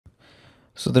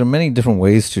So there are many different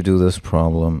ways to do this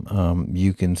problem.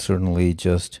 You can certainly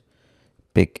just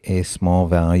pick a small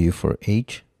value for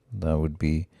h. That would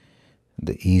be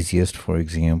the easiest, for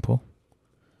example.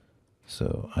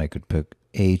 So I could pick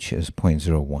h as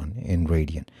 0.01 in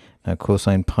radian. Now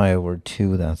cosine pi over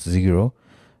 2, that's 0.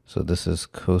 So this is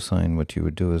cosine. What you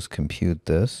would do is compute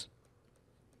this,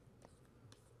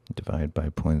 divide by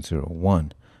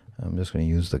 0.01. I'm just going to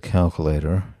use the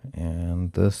calculator,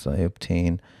 and this I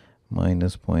obtain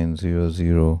minus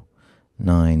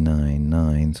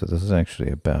 0.00999. So this is actually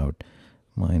about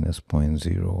minus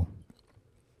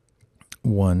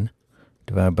 0.01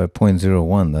 divided by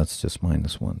 0.01. That's just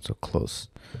minus 1, so close.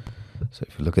 So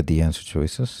if you look at the answer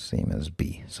choices, same as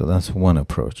B. So that's one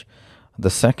approach.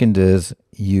 The second is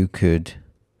you could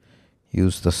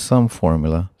use the sum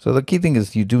formula. So the key thing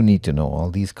is you do need to know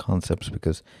all these concepts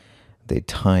because they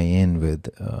tie in with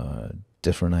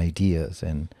different ideas,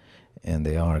 and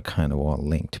they are kind of all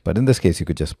linked. But in this case, you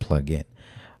could just plug in.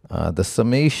 The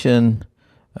summation,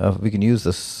 we can use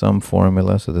the sum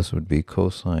formula. So this would be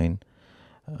cosine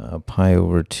pi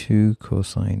over 2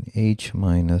 cosine h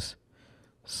minus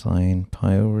sine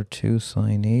pi over 2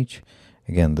 sine h.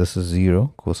 Again, this is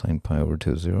 0. Cosine pi over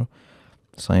 2 is 0.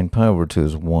 Sine pi over 2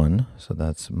 is 1. So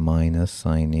that's minus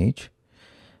sine h.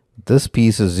 This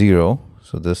piece is 0.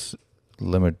 So this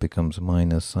limit becomes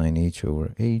minus sine h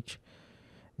over h.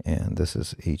 And this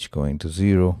is h going to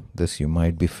 0. This you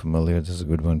might be familiar. This is a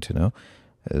good one to know.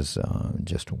 Is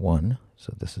just 1.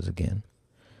 So this is again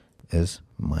is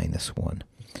minus 1.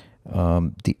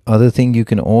 The other thing you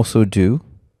can also do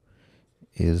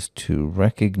is to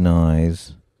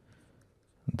recognize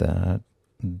that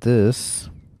this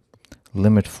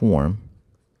limit form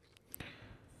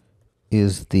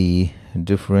is the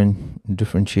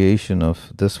differentiation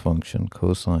of this function,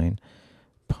 cosine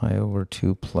pi over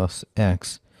 2 plus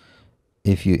x,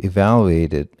 if you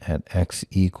evaluate it at x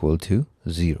equal to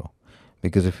 0.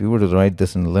 Because if you were to write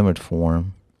this in limit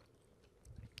form,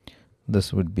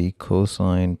 this would be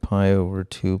cosine pi over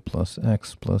 2 plus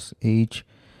x plus h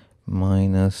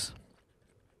minus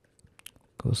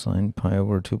cosine pi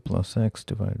over 2 plus x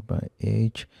divided by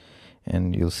h.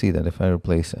 And you'll see that if I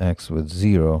replace x with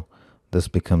 0, this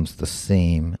becomes the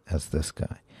same as this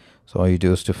guy. So all you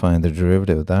do is to find the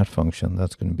derivative of that function.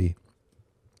 That's going to be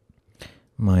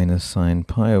minus sine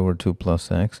pi over 2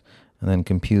 plus x, and then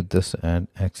compute this at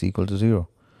x equal to 0,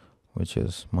 which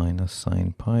is minus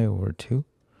sine pi over 2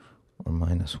 or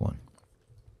minus 1.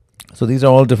 So these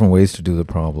are all different ways to do the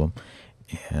problem,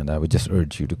 and I would just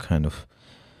urge you to kind of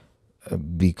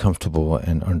be comfortable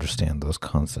and understand those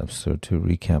concepts. So to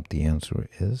recap, the answer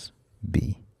is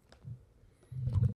B.